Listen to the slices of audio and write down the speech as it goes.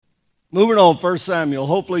Moving on, First Samuel.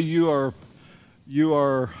 Hopefully you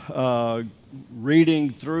are reading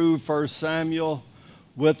through First Samuel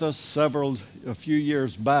with us a few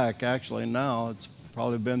years back. Actually, now it's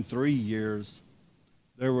probably been 3 years.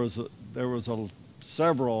 There was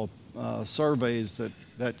several surveys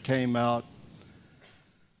that came out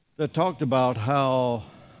that talked about how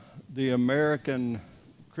the American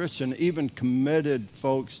Christian, even committed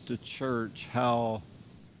folks to church, how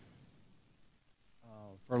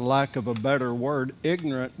for lack of a better word,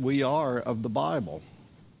 ignorant we are of the Bible.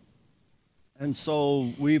 And so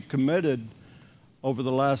we've committed over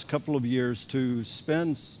the last couple of years to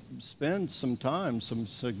spend some time, some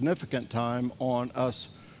significant time on us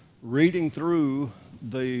reading through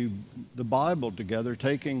the Bible together,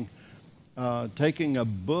 taking a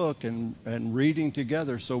book and reading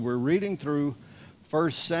together. So we're reading through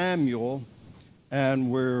 1 Samuel,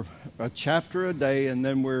 and we're a chapter a day, and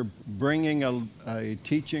then we're bringing a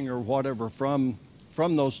teaching or whatever from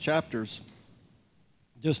those chapters.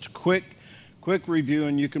 Just a quick review,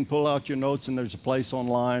 and you can pull out your notes, and there's a place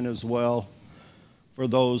online as well for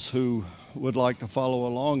those who would like to follow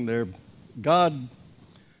along there. God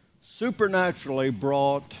supernaturally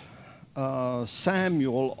brought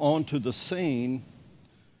Samuel onto the scene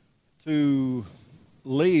to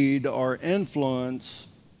lead or influence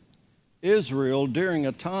Israel during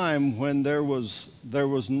a time when there was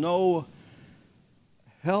no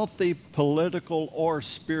healthy political or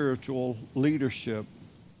spiritual leadership.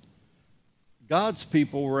 God's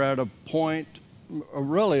people were at a point,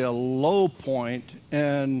 really a low point,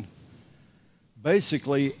 in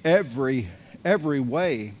basically every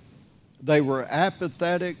way. They were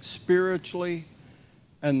apathetic spiritually,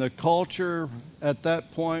 and the culture at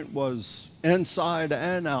that point was inside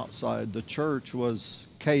and outside. The church was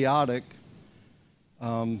chaotic.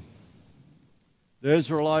 The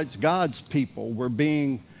Israelites, God's people, were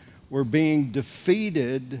being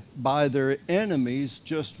defeated by their enemies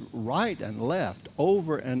just right and left,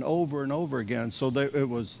 over and over and over again. So there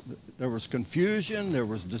was confusion, there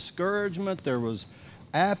was discouragement, there was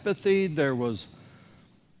apathy, there was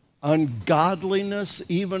ungodliness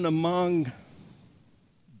even among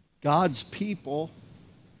God's people,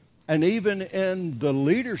 and even in the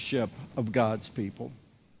leadership of God's people.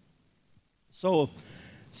 So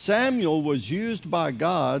Samuel was used by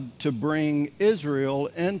God to bring Israel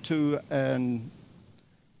into an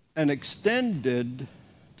extended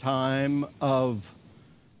time of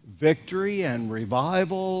victory and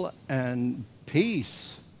revival and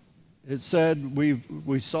peace. It said,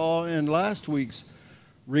 we saw in last week's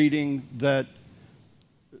reading that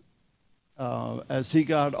as he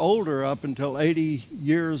got older, up until 80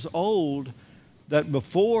 years old, that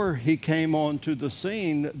before he came onto the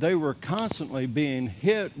scene, they were constantly being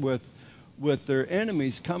hit with their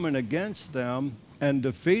enemies coming against them and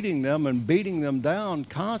defeating them and beating them down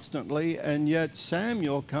constantly. And yet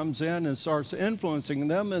Samuel comes in and starts influencing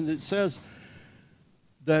them, and it says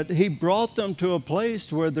that he brought them to a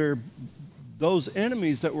place where those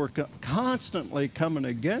enemies that were constantly coming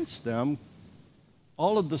against them,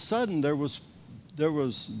 all of a sudden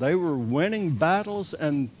they were winning battles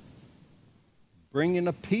and bringing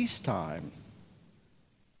a peacetime.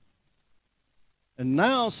 And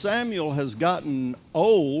now Samuel has gotten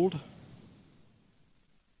old,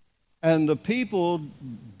 and the people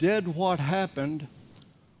did what happened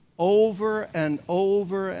over and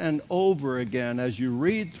over and over again. As you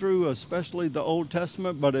read through, especially the Old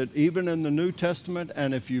Testament, but even in the New Testament,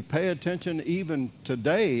 and if you pay attention even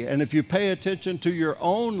today, and if you pay attention to your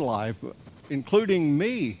own life, including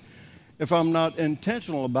me, if I'm not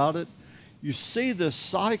intentional about it, you see this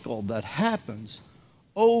cycle that happens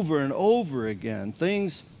over and over again.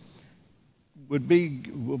 Things will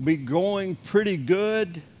be going pretty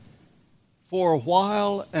good for a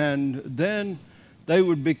while, and then they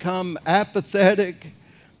would become apathetic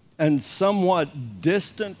and somewhat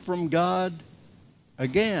distant from God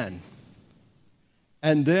again.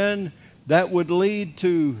 And then that would lead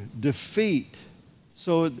to defeat.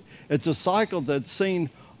 So it's a cycle that's seen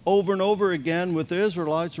over and over again with the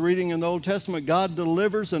Israelites. Reading in the Old Testament, God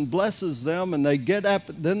delivers and blesses them, and then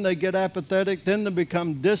they get apathetic, then they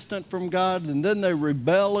become distant from God, and then they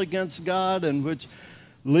rebel against God, and which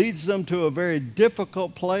leads them to a very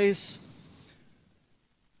difficult place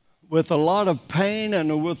with a lot of pain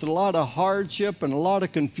and with a lot of hardship and a lot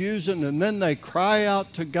of confusion. And then they cry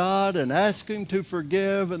out to God and ask Him to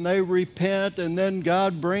forgive, and they repent, and then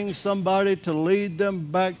God brings somebody to lead them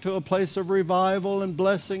back to a place of revival and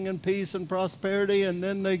blessing and peace and prosperity, and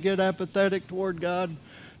then they get apathetic toward God,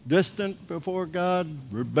 distant before God,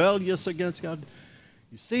 rebellious against God.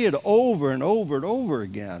 You see it over and over and over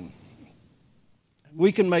again.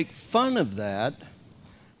 We can make fun of that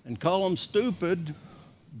and call them stupid,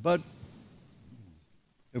 but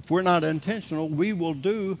if we're not intentional, we will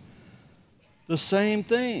do the same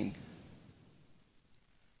thing.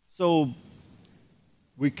 So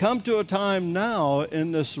we come to a time now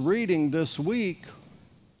in this reading this week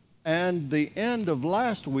and the end of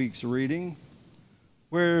last week's reading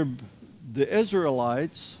where the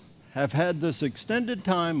Israelites have had this extended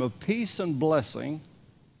time of peace and blessing,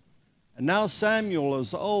 and now Samuel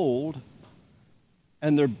is old,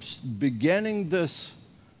 and they're beginning this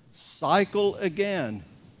cycle again.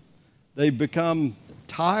 They've become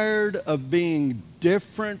tired of being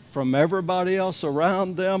different from everybody else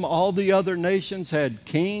around them. All the other nations had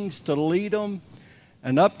kings to lead them.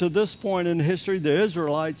 And up to this point in history, the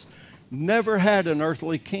Israelites never had an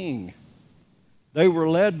earthly king. They were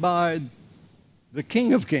led by the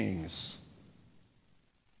King of Kings.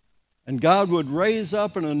 And God would raise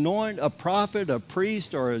up and anoint a prophet, a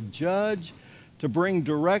priest, or a judge to bring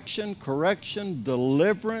direction, correction,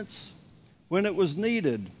 deliverance when it was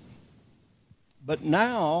needed. But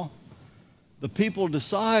now, the people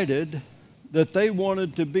decided that they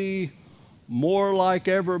wanted to be more like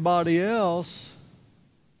everybody else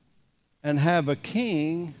and have a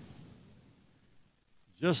king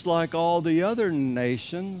just like all the other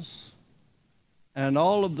nations. And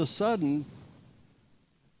all of a sudden,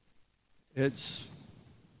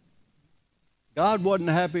 God wasn't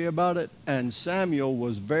happy about it, and Samuel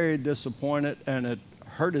was very disappointed, and it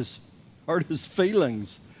hurt his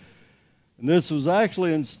feelings. And this was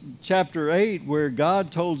actually in chapter 8 where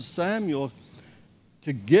God told Samuel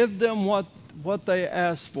to give them what they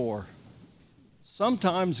asked for.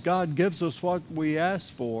 Sometimes God gives us what we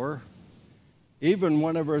ask for, even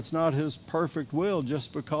whenever it's not His perfect will,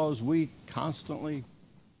 just because we constantly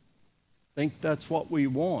think that's what we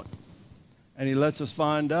want. And He lets us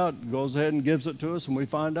find out, goes ahead and gives it to us, and we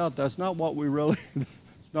find out that's not what we really,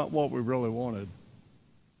 it's not what we really wanted.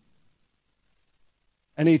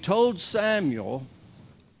 And He told Samuel,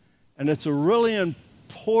 and it's a really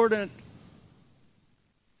important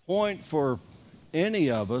point for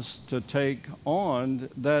any of us to take on,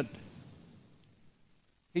 that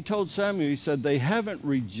He told Samuel, He said, they haven't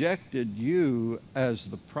rejected you as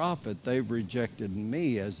the prophet, they've rejected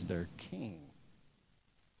me as their king.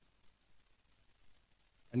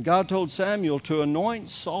 And God told Samuel to anoint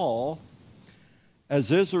Saul as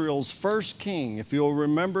Israel's first king. If you'll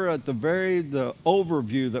remember at the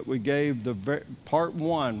overview that we gave, part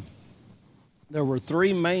 1, there were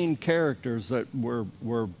 3 main characters that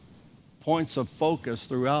were points of focus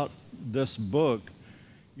throughout this book.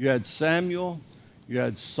 You had Samuel, you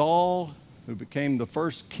had Saul, who became the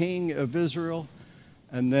first king of Israel,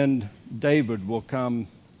 and then David will come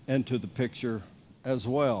into the picture as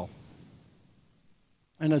well.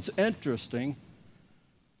 And it's interesting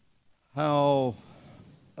how,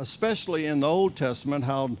 especially in the Old Testament,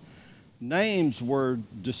 how names were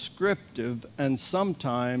descriptive and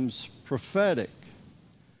sometimes prophetic.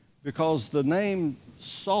 Because the name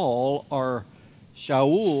Saul or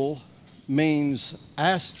Shaul means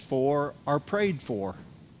asked for or prayed for.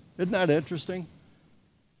 Isn't that interesting?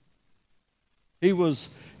 He was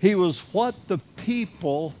what the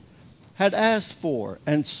people had asked for.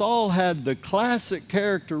 And Saul had the classic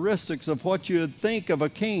characteristics of what you would think of a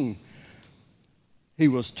king. He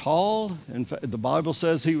was tall. In fact, the Bible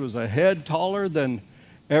says he was a head taller than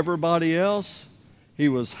everybody else. He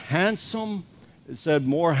was handsome. It said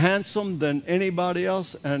more handsome than anybody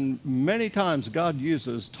else. And many times God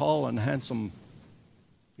uses tall and handsome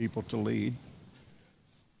people to lead.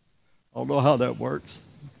 I don't know how that works.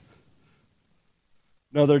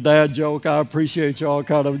 Another dad joke. I appreciate y'all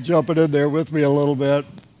kind of jumping in there with me a little bit.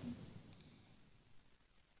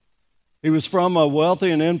 He was from a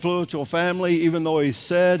wealthy and influential family, even though he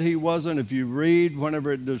said he wasn't. If you read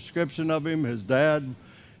whenever a description of him, his dad,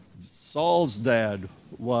 Saul's dad,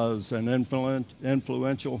 was an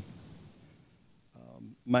influential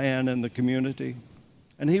man in the community.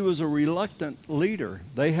 And he was a reluctant leader.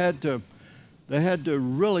 They had to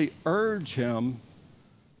really urge him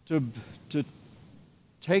to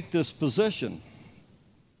take this position.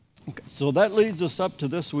 Okay, so that leads us up to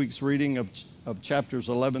this week's reading of chapters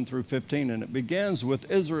 11 through 15, and it begins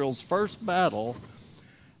with Israel's first battle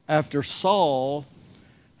after Saul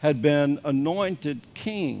had been anointed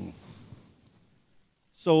king.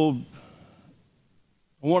 So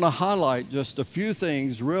I want to highlight just a few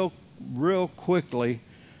things real quickly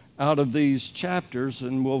out of these chapters,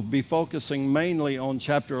 and we'll be focusing mainly on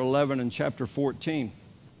chapter 11 and chapter 14.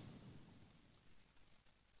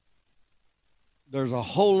 There's a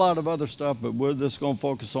whole lot of other stuff, but we're just going to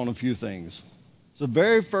focus on a few things. So the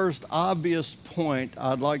very first obvious point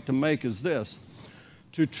I'd like to make is this.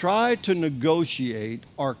 To try to negotiate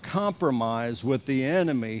or compromise with the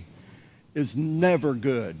enemy is never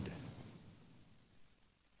good.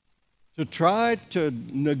 To try to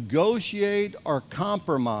negotiate or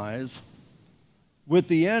compromise with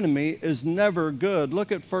the enemy is never good.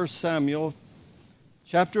 Look at 1 Samuel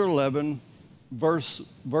chapter 11,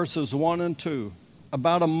 verses 1 and 2.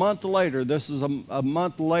 About a month later, this is a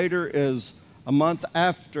month later is a month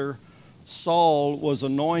after Saul was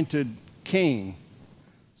anointed king.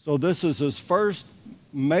 So this is his first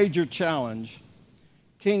major challenge.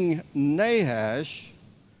 King Nahash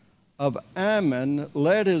of Ammon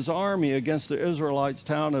led his army against the Israelites'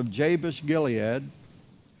 town of Jabesh Gilead,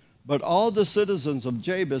 but all the citizens of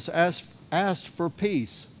Jabesh asked for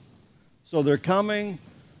peace. So they're coming,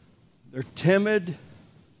 they're timid,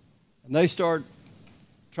 and they start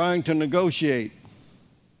trying to negotiate,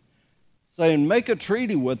 saying, "Make a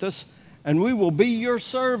treaty with us, and we will be your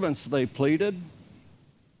servants," they pleaded.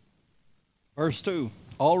 Verse 2,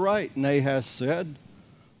 "All right," Nahash said,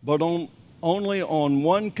 "but only on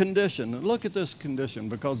one condition." And look at this condition,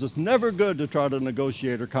 because it's never good to try to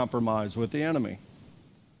negotiate or compromise with the enemy.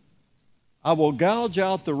 "I will gouge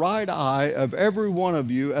out the right eye of every one of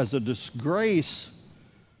you as a disgrace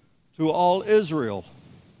to all Israel."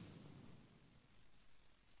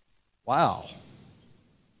 Wow.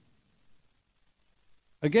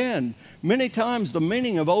 Again, many times the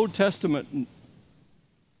meaning of Old Testament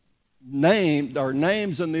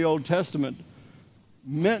names in the Old Testament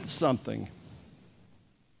meant something.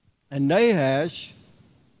 And Nahash,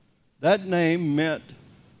 that name meant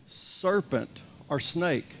serpent or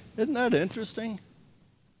snake. Isn't that interesting?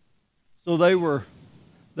 So they were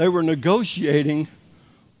negotiating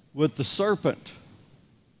with the serpent.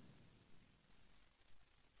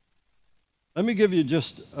 Let me give you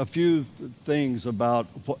just a few things about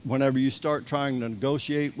whenever you start trying to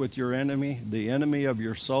negotiate with your enemy, the enemy of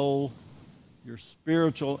your soul, your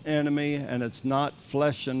spiritual enemy, and it's not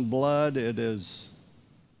flesh and blood, it is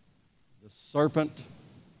the serpent.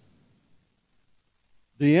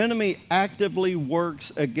 The enemy actively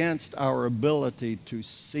works against our ability to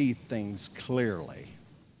see things clearly.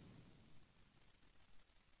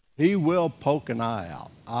 He will poke an eye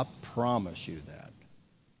out. I promise you that.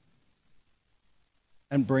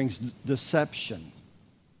 And brings deception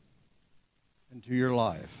into your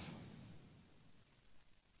life.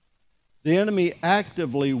 The enemy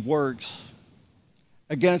actively works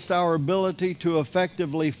against our ability to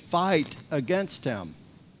effectively fight against him.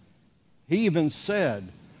 He even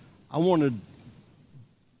said, "I want to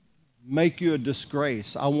make you a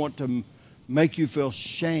disgrace. I want to make you feel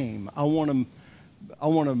shame. I want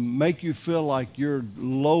to make you feel like you're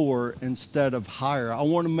lower instead of higher. I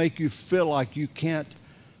want to make you feel like you can't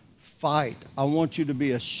fight. I want you to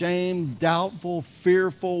be ashamed, doubtful,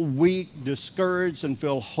 fearful, weak, discouraged, and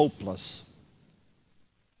feel hopeless."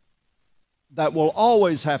 That will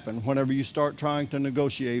always happen whenever you start trying to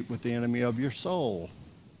negotiate with the enemy of your soul.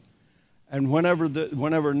 And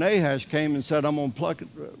whenever Nahash came and said, "I'm going to pluck it,"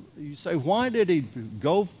 you say, why did he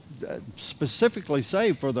go specifically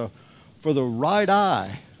say for the right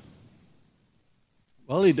eye?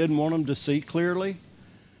 Well, he didn't want him to see clearly.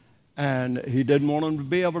 And he didn't want them to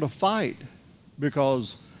be able to fight,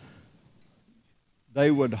 because they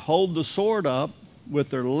would hold the sword up with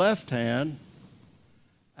their left hand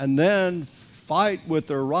and then fight with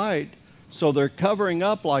their right. So they're covering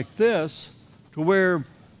up like this to where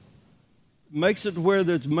it makes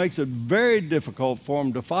it very difficult for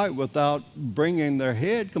them to fight without bringing their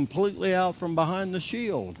head completely out from behind the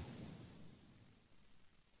shield.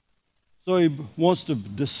 So he wants to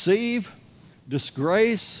deceive,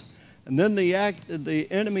 disgrace, and then the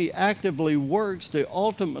enemy actively works to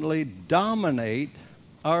ultimately dominate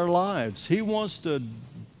our lives. He wants to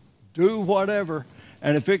do whatever,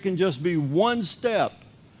 and if it can just be one step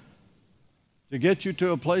to get you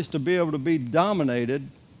to a place to be able to be dominated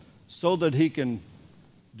so that he can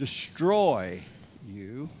destroy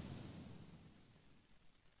you.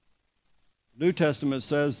 New Testament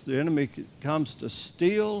says the enemy comes to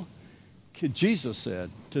steal. Jesus said,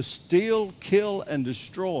 to steal, kill, and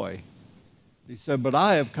destroy. He said, "But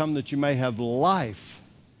I have come that you may have life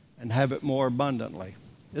and have it more abundantly."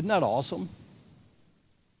 Isn't that awesome?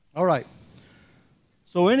 All right.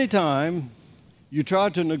 So anytime you try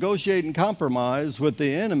to negotiate and compromise with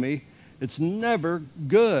the enemy, it's never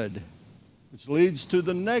good. Which leads to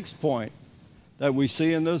the next point that we'll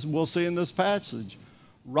see in this passage.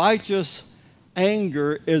 Righteous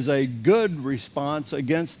anger is a good response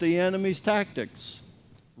against the enemy's tactics.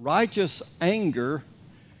 Righteous anger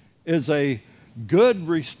is a good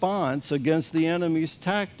response against the enemy's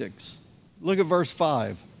tactics. Look at verse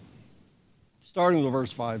 5. Starting with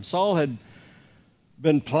verse 5. Saul had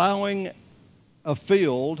been plowing a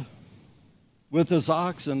field with his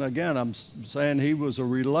oxen. Again, I'm saying he was a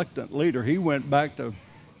reluctant leader. He went back to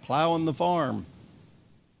plowing the farm.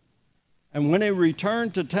 And when he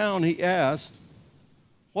returned to town, he asked,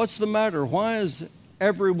 "What's the matter? Why is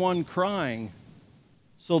everyone crying?"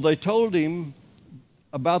 So they told him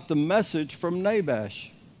about the message from Naboth.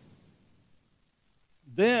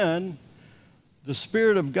 Then the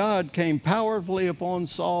Spirit of God came powerfully upon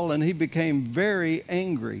Saul, and he became very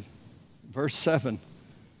angry. Verse 7.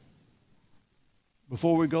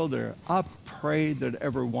 Before we go there, I pray that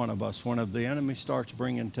every one of us, when the enemy starts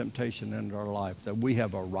bringing temptation into our life, that we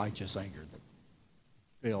have a righteous anger that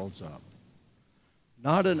builds up.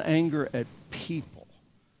 Not an anger at people,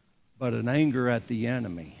 but an anger at the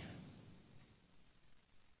enemy.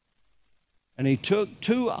 And he took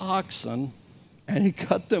 2 oxen and he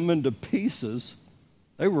cut them into pieces.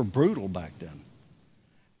 They were brutal back then.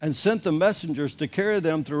 And sent the messengers to carry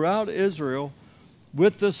them throughout Israel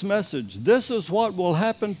with this message: "This is what will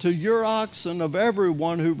happen to your oxen of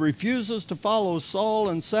everyone who refuses to follow Saul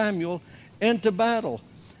and Samuel into battle."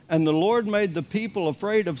 And the Lord made the people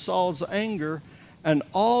afraid of Saul's anger, and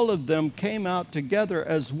all of them came out together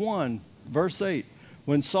as one. Verse 8.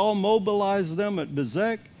 When Saul mobilized them at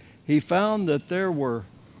Bezek, he found that there were,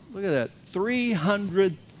 look at that,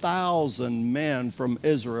 300,000 men from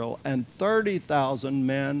Israel and 30,000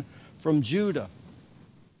 men from Judah.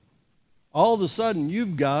 All of a sudden,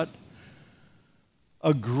 you've got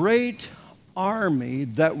a great army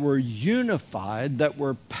that were unified, that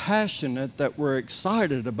were passionate, that were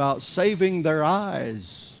excited about saving their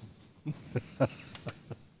eyes.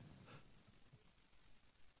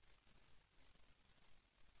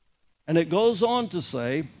 And it goes on to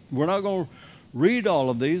say, we're not going to read all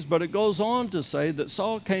of these, but it goes on to say that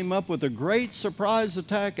Saul came up with a great surprise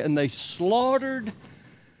attack, and they slaughtered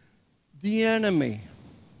the enemy.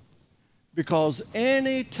 Because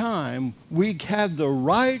any time we have the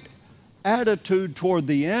right attitude toward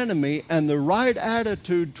the enemy and the right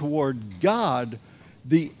attitude toward God,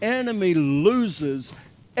 the enemy loses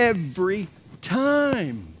every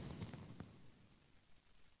time.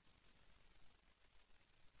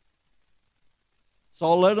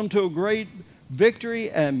 Saul led them to a great victory,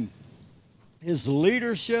 and his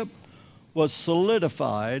leadership was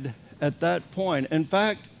solidified at that point. In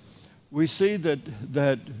fact, we see that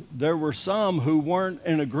there were some who weren't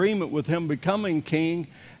in agreement with him becoming king,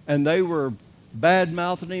 and they were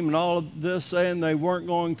bad-mouthing him and all of this, saying they weren't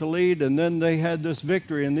going to lead, and then they had this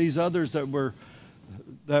victory. And these others that were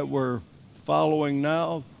following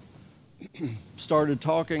now started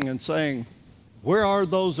talking and saying, "Where are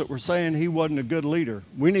those that were saying he wasn't a good leader?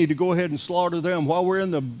 We need to go ahead and slaughter them. While we're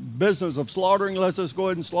in the business of slaughtering, let's just go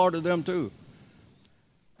ahead and slaughter them too."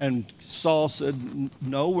 And Saul said,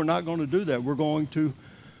 "No, we're not going to do that. We're going to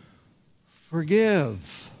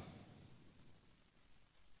forgive."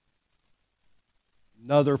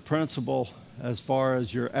 Another principle as far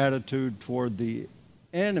as your attitude toward the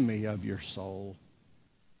enemy of your soul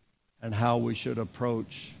and how we should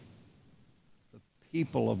approach the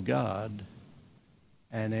people of God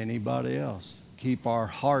and anybody else. Keep our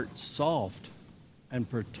hearts soft and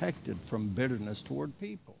protected from bitterness toward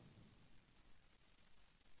people.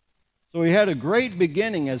 So he had a great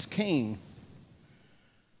beginning as king.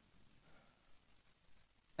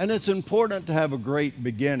 And it's important to have a great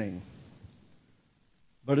beginning.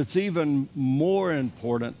 But it's even more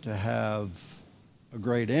important to have a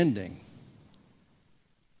great ending.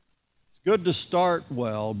 It's good to start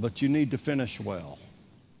well, but you need to finish well.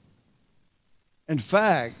 In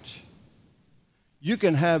fact, you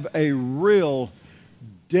can have a real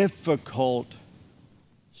difficult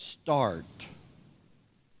start.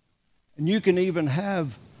 And you can even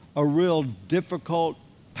have a real difficult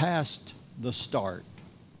past the start.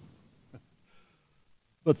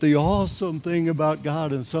 But the awesome thing about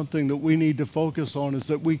God, and something that we need to focus on, is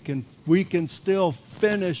that we can still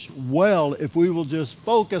finish well if we will just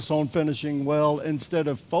focus on finishing well instead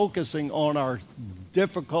of focusing on our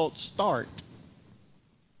difficult start.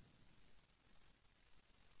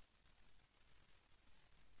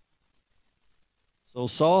 So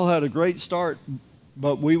Saul had a great start,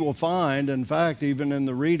 but we will find, in fact, even in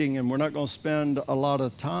the reading, and we're not going to spend a lot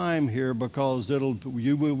of time here because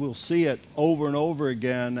we will see it over and over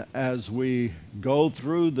again as we go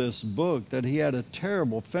through this book, that he had a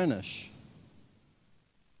terrible finish.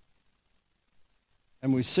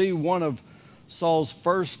 And we see one of Saul's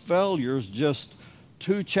first failures just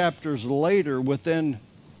 2 chapters later, within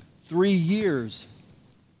 3 years.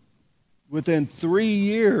 within 3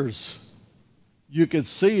 years, you could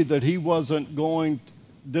see that he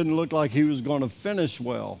didn't look like he was going to finish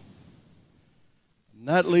well. And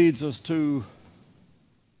that leads us to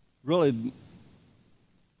really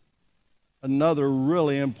another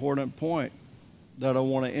really important point that I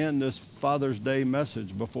want to end this Father's Day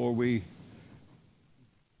message before we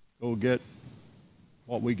go get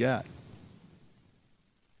what we got.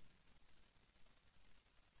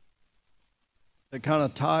 It kind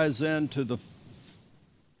of ties into the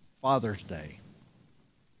Father's Day.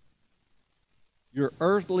 Your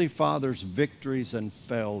earthly father's victories and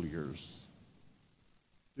failures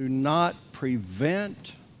do not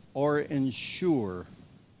prevent or ensure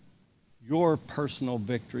your personal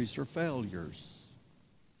victories or failures.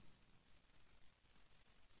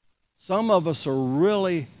 Some of us are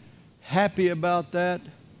really happy about that,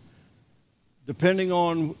 depending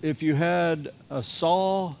on if you had a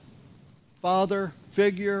Saul father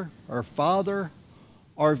figure or father,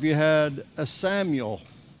 or if you had a Samuel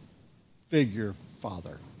figure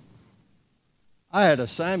father. I had a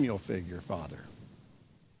Samuel figure father.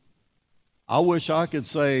 I wish I could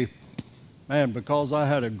say, man, because I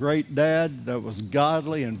had a great dad that was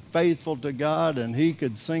godly and faithful to God, and he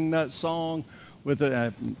could sing that song with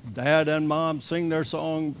dad and mom sing their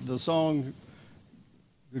song,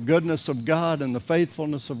 the goodness of God and the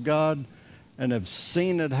faithfulness of God, and have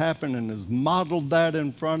seen it happen and has modeled that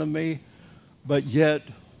in front of me. But yet,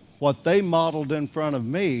 what they modeled in front of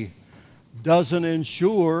me doesn't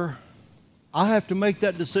ensure I have to make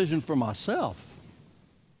that decision for myself.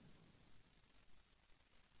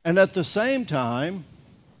 And at the same time,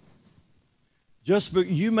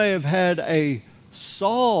 you may have had a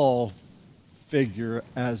Saul figure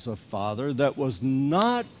as a father that was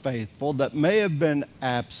not faithful, that may have been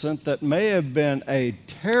absent, that may have been a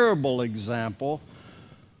terrible example,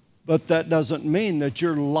 but that doesn't mean that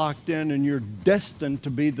you're locked in and you're destined to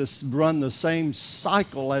run the same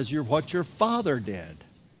cycle as what your father did.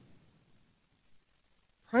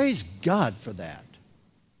 Praise God for that.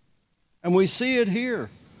 And we see it here.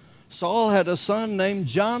 Saul had a son named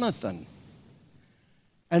Jonathan,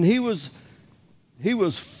 and he was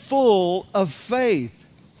full of faith,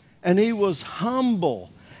 and he was humble.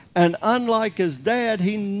 And unlike his dad,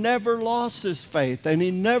 he never lost his faith, and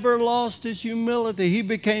he never lost his humility. He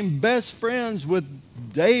became best friends with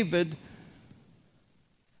David,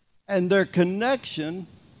 and their connection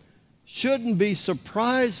shouldn't be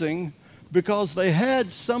surprising because they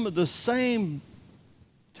had some of the same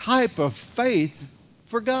type of faith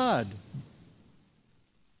for God.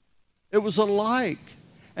 It was alike.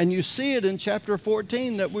 And you see it in chapter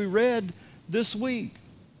 14 that we read this week.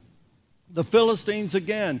 The Philistines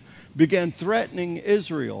again began threatening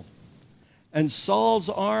Israel. And Saul's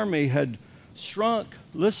army had shrunk.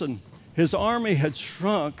 Listen, his army had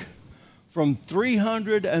shrunk from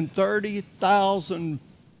 330,000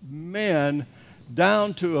 men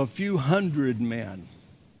down to a few hundred men.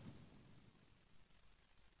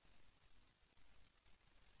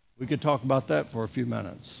 We could talk about that for a few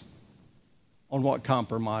minutes on what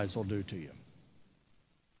compromise will do to you.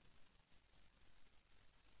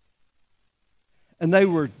 And they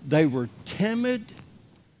were timid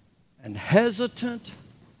and hesitant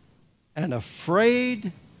and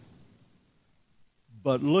afraid.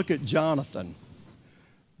 But look at Jonathan,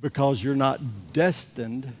 because you're not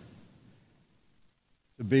destined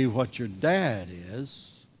to be what your dad is.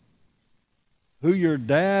 Who your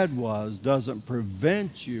dad was doesn't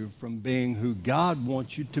prevent you from being who God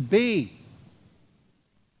wants you to be.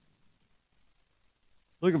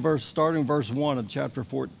 Look at starting verse 1 of chapter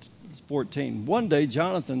 14. One day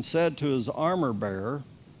Jonathan said to his armor bearer,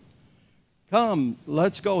 "Come,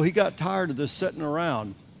 let's go." He got tired of this sitting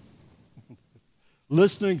around,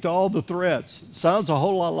 listening to all the threats. Sounds a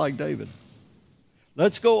whole lot like David.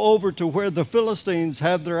 "Let's go over to where the Philistines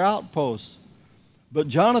have their outposts." But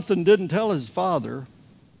Jonathan didn't tell his father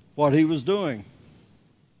what he was doing.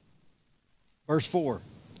 Verse 4.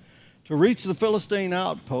 To reach the Philistine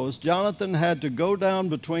outpost, Jonathan had to go down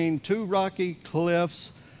between two rocky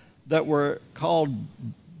cliffs that were called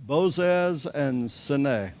Bozez and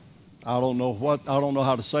Seneh. I don't know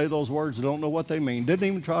how to say those words. I don't know what they mean. Didn't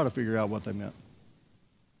even try to figure out what they meant.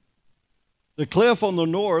 The cliff on the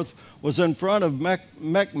north was in front of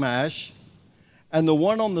Michmash, and the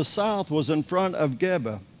one on the south was in front of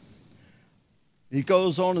Geba. He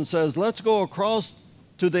goes on and says, "Let's go across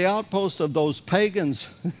to the outpost of those pagans,"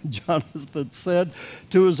 Jonathan said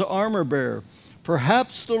to his armor bearer.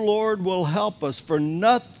 "Perhaps the Lord will help us, for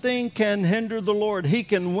nothing can hinder the Lord. He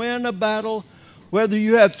can win a battle whether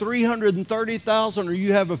you have 330,000 or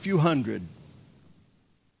you have a few hundred."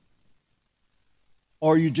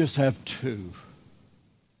 or you just have two.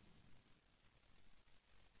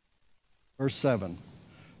 Verse 7.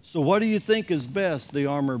 So what do you think is best? The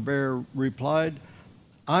armor-bearer replied.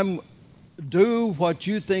 Do what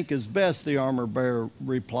you think is best, the armor-bearer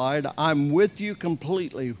replied. I'm with you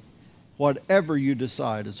completely, whatever you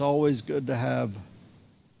decide. It's always good to have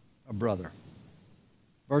a brother.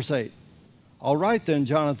 Verse 8. All right then,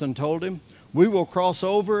 Jonathan told him, we will cross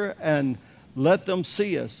over and let them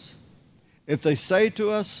see us. If they say to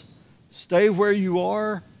us, stay where you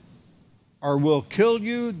are, or we'll kill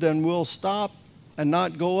you, then we'll stop and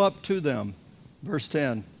not go up to them. Verse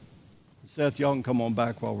 10. Seth, y'all can come on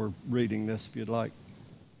back while we're reading this if you'd like.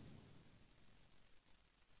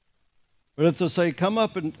 But if they say, come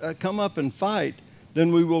up and fight,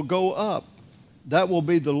 then we will go up. That will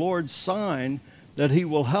be the Lord's sign that he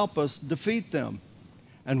will help us defeat them.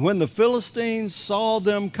 And when the Philistines saw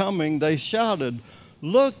them coming, they shouted,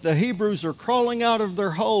 look, the Hebrews are crawling out of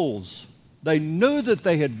their holes. They knew that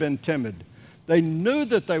they had been timid. They knew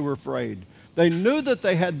that they were afraid. They knew that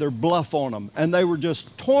they had their bluff on them, and they were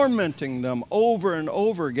just tormenting them over and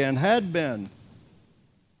over again, had been.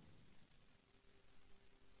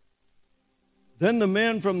 Then the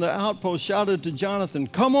men from the outpost shouted to Jonathan,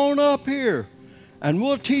 come on up here, and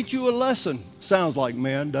we'll teach you a lesson. Sounds like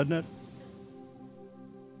men, doesn't it?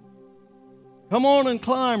 Come on and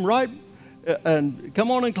climb right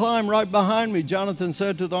behind me, Jonathan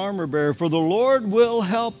said to the armor-bearer, for the Lord will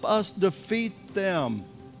help us defeat them.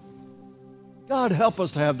 God, help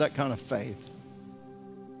us to have that kind of faith.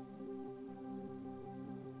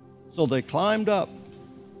 So they climbed up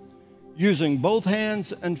using both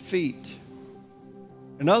hands and feet.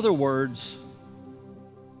 In other words,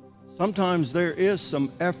 sometimes there is some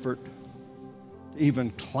effort to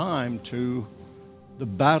even climb to the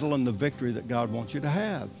battle and the victory that God wants you to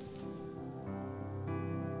have.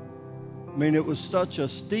 I mean, it was such a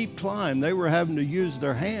steep climb. They were having to use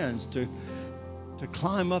their hands to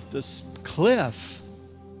climb up this cliff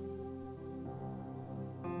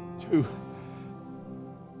to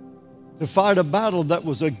fight a battle that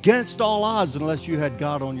was against all odds unless you had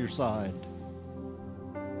God on your side.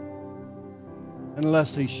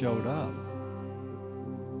 Unless he showed up.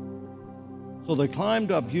 So they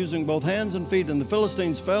climbed up using both hands and feet, and the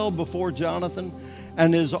Philistines fell before Jonathan,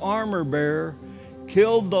 and his armor-bearer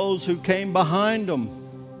killed those who came behind him.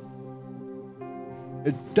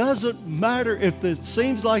 It doesn't matter if it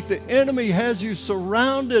seems like the enemy has you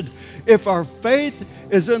surrounded. If our faith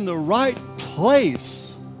is in the right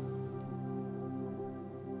place,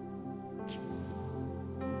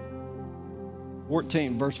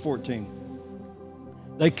 verse 14.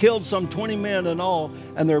 They killed some 20 men in all,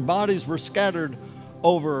 and their bodies were scattered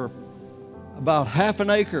over about half an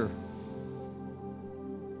acre.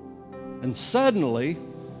 And suddenly,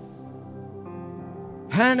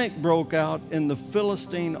 panic broke out in the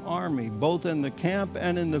Philistine army, both in the camp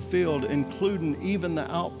and in the field, including even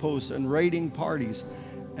the outposts and raiding parties.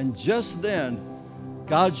 And just then,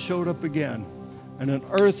 God showed up again, and an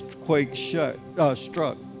earthquake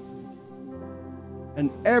struck.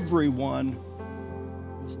 And everyone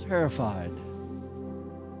was terrified.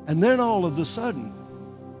 And then all of a sudden,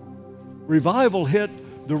 revival hit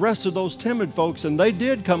the rest of those timid folks, and they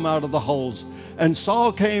did come out of the holes. And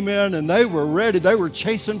Saul came in, and they were ready. They were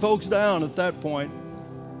chasing folks down at that point,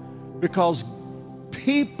 because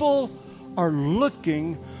people are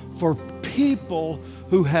looking for people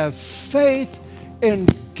who have faith in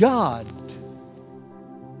God.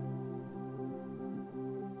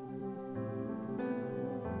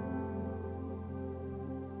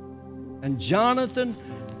 And Jonathan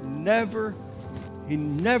never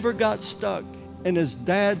got stuck in his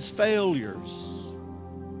dad's failures.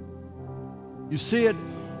 You see it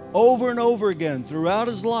over and over again throughout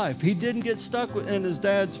his life. He didn't get stuck in his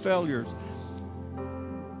dad's failures.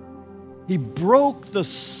 He broke the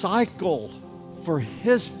cycle for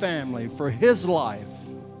his family, for his life.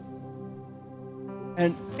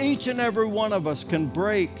 And each and every one of us can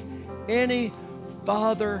break any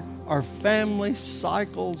father or family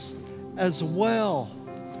cycles as well.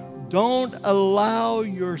 Don't allow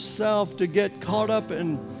yourself to get caught up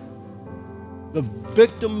in the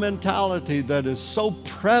victim mentality that is so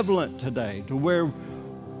prevalent today, to where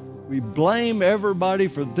we blame everybody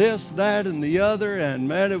for this, that, and the other. And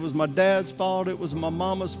man, it was my dad's fault. It was my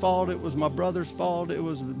mama's fault. It was my brother's fault. It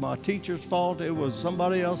was my teacher's fault. It was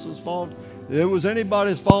somebody else's fault. It was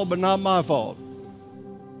anybody's fault, but not my fault.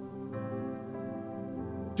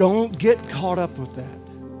 Don't get caught up with that.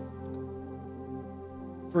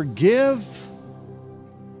 Forgive.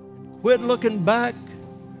 Quit looking back.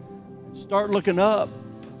 Start looking up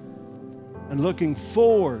and looking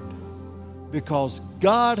forward because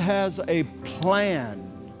God has a plan.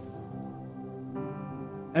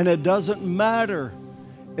 And it doesn't matter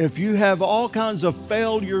if you have all kinds of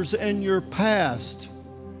failures in your past.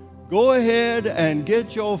 Go ahead and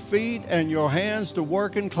get your feet and your hands to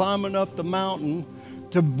work and climbing up the mountain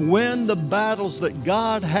to win the battles that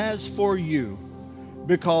God has for you,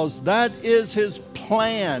 because that is His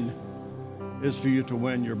plan, is for you to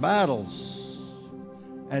win your battles.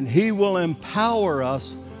 And He will empower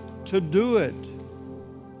us to do it.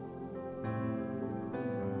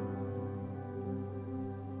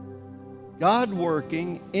 God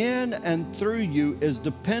working in and through you is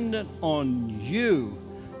dependent on you,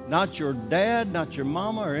 not your dad, not your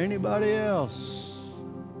mama, or anybody else.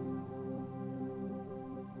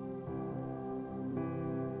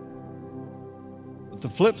 But the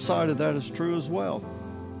flip side of that is true as well.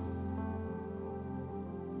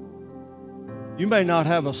 You may not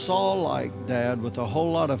have a Saul-like dad with a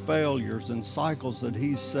whole lot of failures and cycles that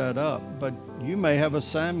he's set up, but you may have a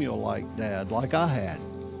Samuel-like dad, like I had.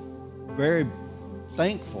 Very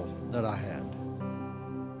thankful that I had,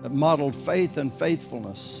 that modeled faith and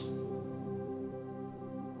faithfulness.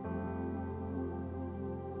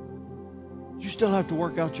 You still have to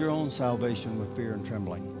work out your own salvation with fear and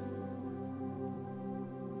trembling.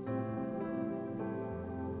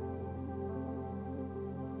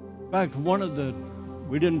 In fact,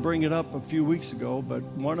 we didn't bring it up a few weeks ago, but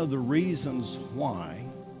one of the reasons why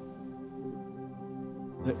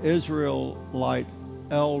the Israelite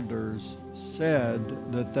elders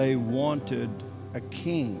said that they wanted a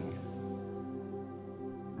king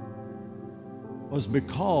was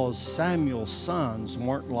because Samuel's sons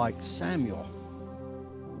weren't like Samuel.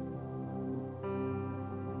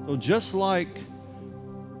 So just like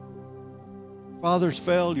father's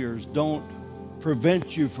failures don't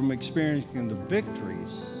prevent you from experiencing the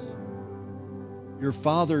victories, your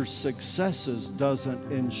father's successes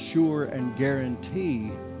doesn't ensure and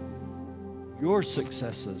guarantee your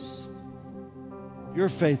successes, your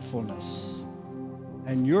faithfulness,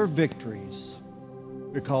 and your victories,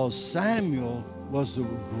 because Samuel was a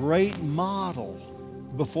great model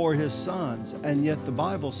before his sons, and yet the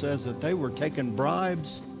Bible says that they were taking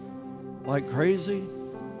bribes like crazy.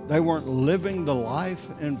 They weren't living the life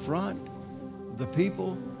in front of the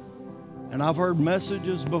people. And I've heard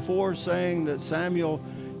messages before saying that Samuel,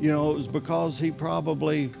 it was because he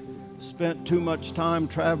probably spent too much time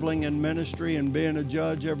traveling in ministry and being a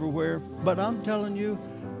judge everywhere. But I'm telling you,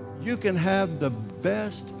 you can have the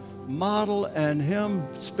best model and him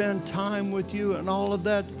spend time with you and all of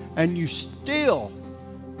that, and you still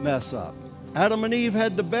mess up. Adam and Eve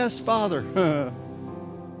had the best father.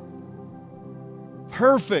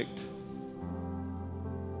 Perfect.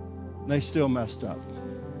 They still messed up.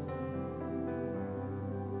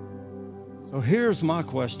 So here's my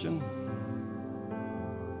question.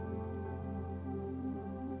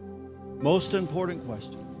 Most important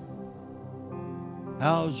question.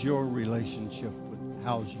 How's your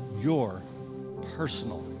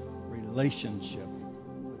personal relationship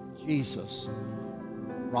with Jesus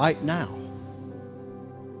right now?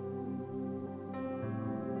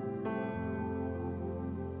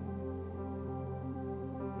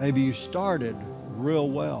 Maybe you started real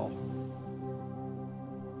well.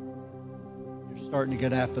 You're starting to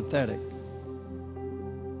get apathetic.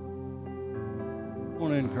 I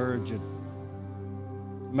want to encourage you.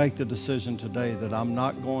 Make the decision today that I'm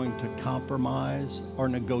not going to compromise or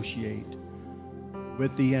negotiate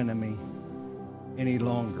with the enemy any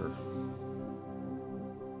longer,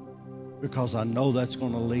 because I know that's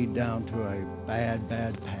going to lead down to a bad,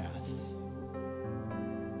 bad path.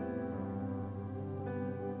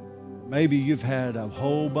 Maybe you've had a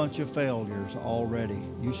whole bunch of failures already.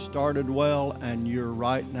 You started well, and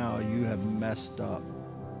right now you have messed up.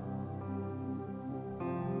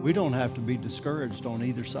 We don't have to be discouraged on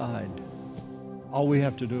either side. All we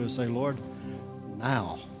have to do is say, Lord,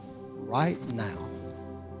 now, right now,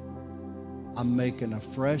 I'm making a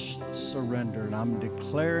fresh surrender, and I'm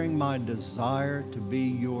declaring my desire to be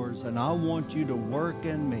yours, and I want you to work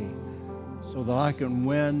in me so that I can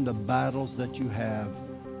win the battles that you have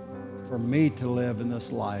for me to live in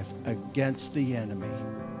this life against the enemy,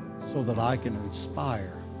 so that I can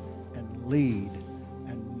inspire and lead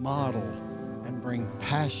and model and bring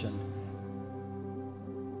passion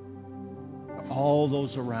to all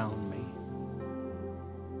those around me.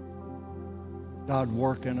 God,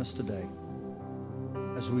 work in us today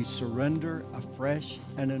as we surrender afresh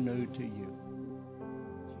and anew to you.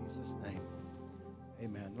 In Jesus' name,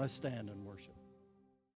 amen. Let's stand and